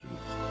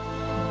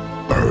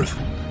Earth,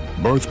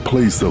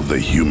 birthplace of the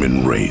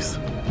human race,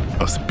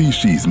 a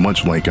species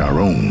much like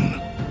our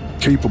own,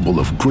 capable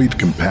of great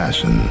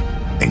compassion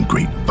and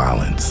great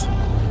violence.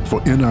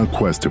 For in our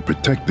quest to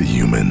protect the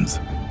humans,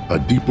 a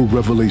deeper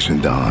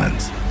revelation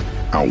dawns.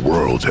 Our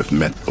worlds have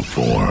met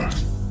before.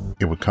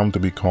 It would come to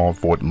be called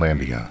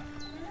Fortlandia,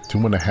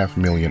 2.5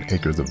 million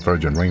acres of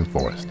virgin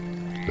rainforest,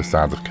 the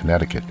size of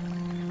Connecticut,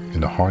 in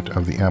the heart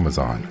of the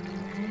Amazon.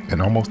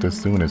 And almost as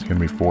soon as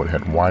Henry Ford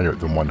had wired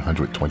the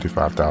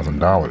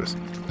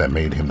 $125,000 that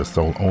made him the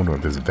sole owner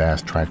of this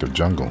vast tract of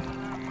jungle,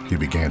 he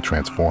began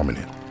transforming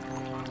it.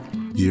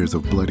 Years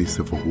of bloody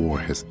civil war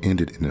has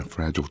ended in a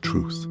fragile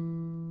truce.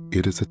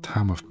 It is a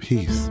time of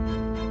peace,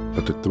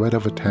 but the threat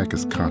of attack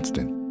is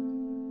constant.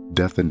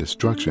 Death and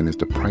destruction is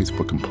the price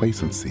for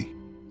complacency.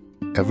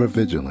 Ever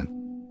vigilant,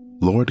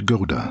 Lord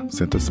Goda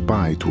sent a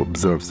spy to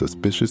observe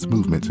suspicious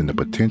movements in the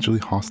potentially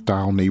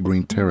hostile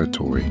neighboring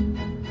territory.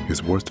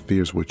 His worst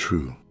fears were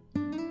true.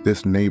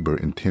 This neighbor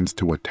intends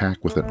to attack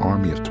with an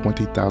army of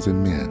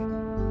 20,000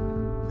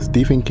 men.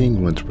 Stephen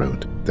King once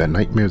wrote that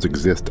nightmares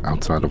exist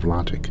outside of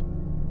logic,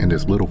 and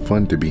there's little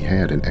fun to be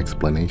had in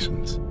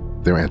explanations.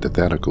 They're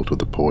antithetical to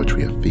the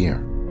poetry of fear.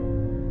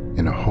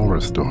 In a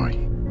horror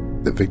story,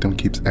 the victim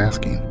keeps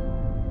asking,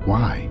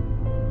 why?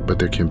 But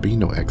there can be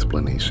no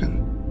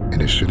explanation,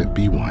 and there shouldn't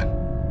be one.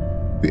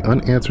 The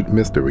unanswered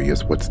mystery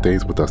is what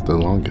stays with us the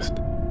longest,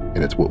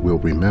 and it's what we'll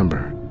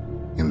remember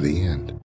in the end.